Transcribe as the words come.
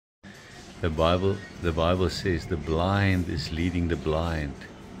The Bible says the blind is leading the blind.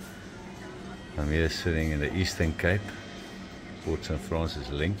 I'm here sitting in the Eastern Cape, Port St. Francis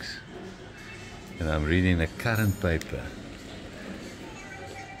links, and I'm reading the current paper.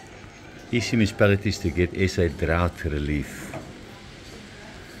 Easy municipalities to get SA drought relief.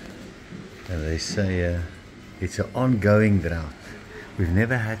 And they say it's an ongoing drought. We've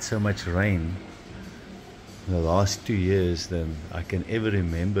never had so much rain in the last 2 years than I can ever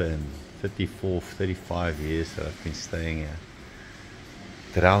remember in 34, 35 years that I've been staying here.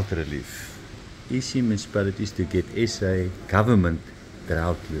 Drought relief. Easy municipalities to get SA government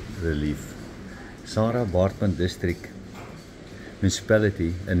drought relief. Sarah Baartman District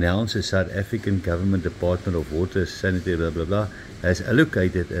Municipality announces South African Government Department of Water, Sanitary, blah blah blah, has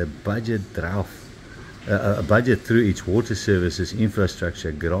allocated a budget through its water services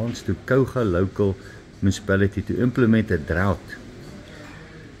infrastructure grants to Kouga local municipality to implement a drought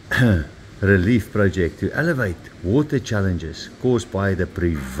relief project to elevate water challenges caused by the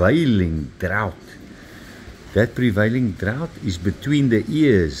prevailing drought. That prevailing drought is between the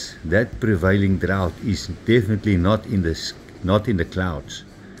ears. That prevailing drought is definitely not in the clouds.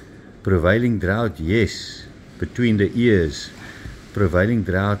 Prevailing drought, yes, between the ears. Prevailing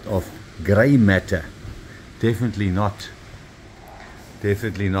drought of grey matter, definitely not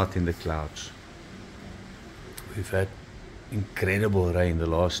in the clouds. We've had incredible rain the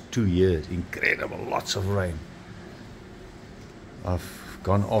last 2 years, incredible, lots of rain. I've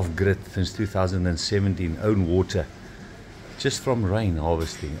gone off grid since 2017, own water, just from rain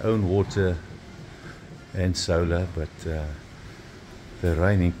harvesting, own water and solar, but the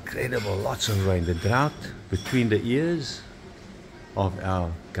rain, incredible, lots of rain. The drought between the ears of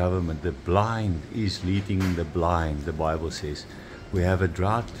our government. The blind is leading the blind, the Bible says. We have a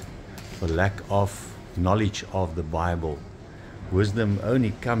drought for lack of knowledge of the Bible. Wisdom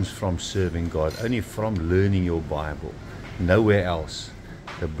only comes from serving God, only from learning your Bible, nowhere else.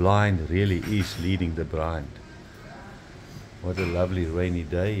 The blind really is leading the blind. What a lovely rainy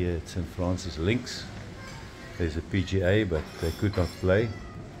day here at St. Francis Links. There's a PGA, but they could not play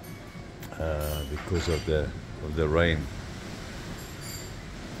because of the rain.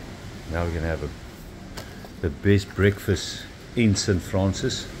 Now we're going to have the best breakfast in St.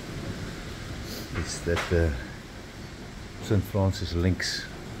 Francis. It's that St. Francis Links.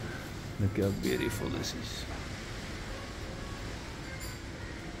 Look how beautiful this is.